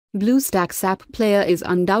Bluestacks App Player is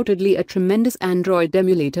undoubtedly a tremendous Android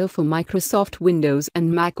emulator for Microsoft Windows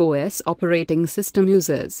and Mac OS operating system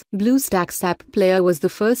users. Bluestacks App Player was the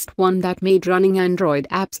first one that made running Android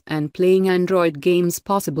apps and playing Android games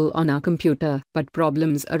possible on a computer. But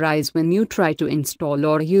problems arise when you try to install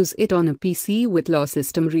or use it on a PC with low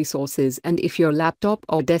system resources, and if your laptop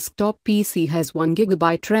or desktop PC has 1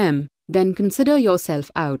 GB RAM, then consider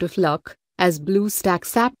yourself out of luck, as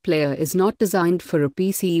Bluestacks App Player is not designed for a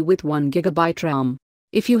PC with 1 GB RAM.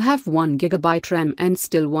 If you have 1 GB RAM and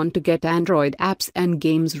still want to get Android apps and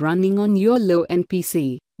games running on your low-end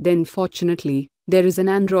PC, then fortunately, there is an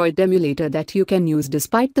Android emulator that you can use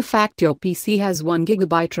despite the fact your PC has 1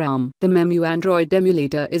 GB RAM. The MEmu Android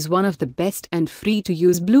emulator is one of the best and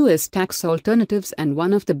free-to-use Bluestacks alternatives, and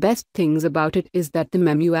one of the best things about it is that the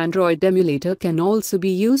MEmu Android emulator can also be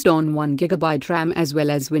used on 1 GB RAM as well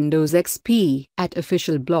as Windows XP. At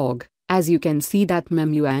official blog, as you can see that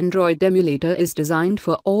MEmu Android emulator is designed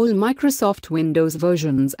for all Microsoft Windows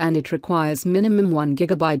versions, and it requires minimum 1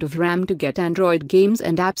 GB of RAM to get Android games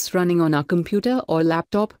and apps running on a computer or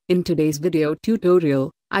laptop. In today's video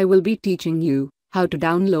tutorial, I will be teaching you how to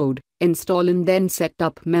download, install and then set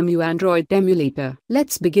up MEmu Android emulator.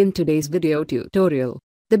 Let's begin today's video tutorial.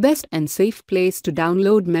 The best and safe place to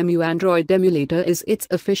download MEmu Android emulator is its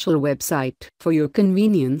official website. For your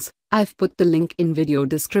convenience, I've put the link in video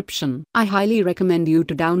description. I highly recommend you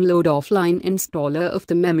to download offline installer of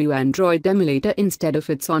the MEmu Android emulator instead of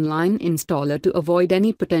its online installer to avoid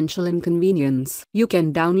any potential inconvenience. You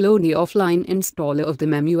can download the offline installer of the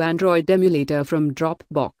MEmu Android emulator from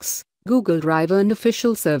Dropbox, Google Drive and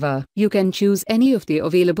official server. You can choose any of the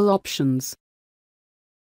available options.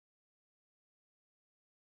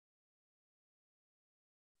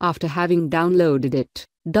 After having downloaded it,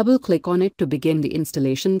 double-click on it to begin the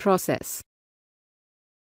installation process.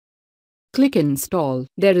 Click Install.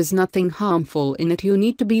 There is nothing harmful in it you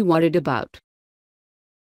need to be worried about.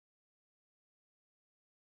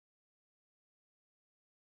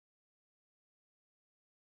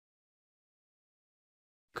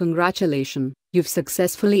 Congratulations, you've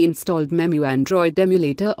successfully installed MEmu Android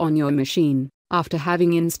emulator on your machine. After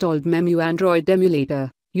having installed MEmu Android emulator,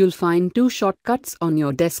 you'll find two shortcuts on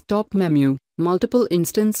your desktop: MEmu Multiple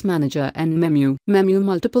Instance Manager and MEmu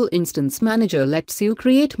Multiple Instance Manager lets you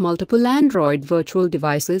create multiple Android virtual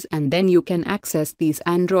devices, and then you can access these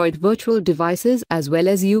Android virtual devices as well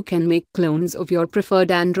as you can make clones of your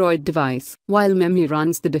preferred Android device, while MEmu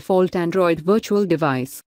runs the default Android virtual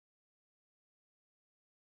device.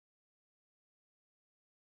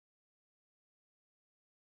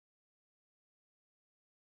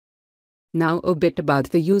 Now a bit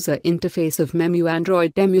about the user interface of MEmu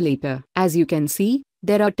Android emulator. As you can see,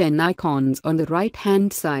 there are 10 icons on the right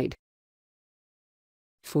hand side.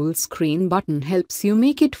 Full screen button helps you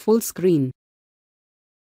make it full screen.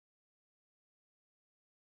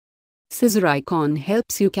 Scissor icon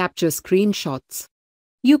helps you capture screenshots.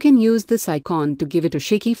 You can use this icon to give it a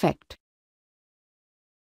shake effect.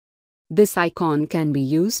 This icon can be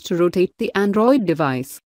used to rotate the Android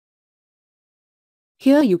device.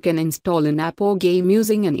 Here you can install an app or game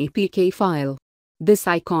using an APK file. This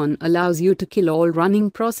icon allows you to kill all running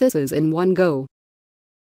processes in one go.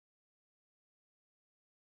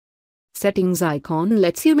 Settings icon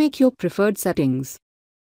lets you make your preferred settings.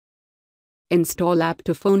 Install app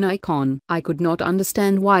to phone icon. I could not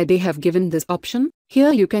understand why they have given this option.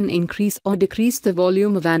 Here you can increase or decrease the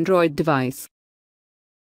volume of Android device.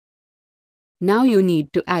 Now you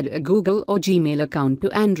need to add a Google or Gmail account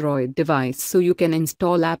to Android device so you can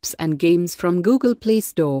install apps and games from Google Play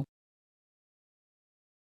Store.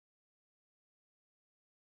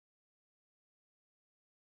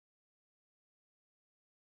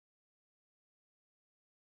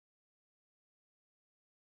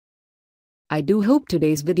 I do hope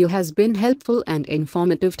today's video has been helpful and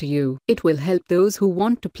informative to you. It will help those who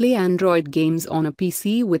want to play Android games on a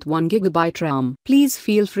PC with 1 GB RAM. Please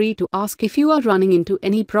feel free to ask if you are running into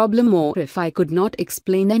any problem, or if I could not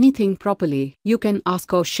explain anything properly. You can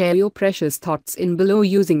ask or share your precious thoughts in below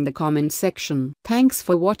using the comment section. Thanks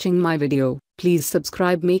for watching my video. Please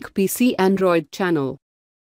subscribe Make PC Android channel.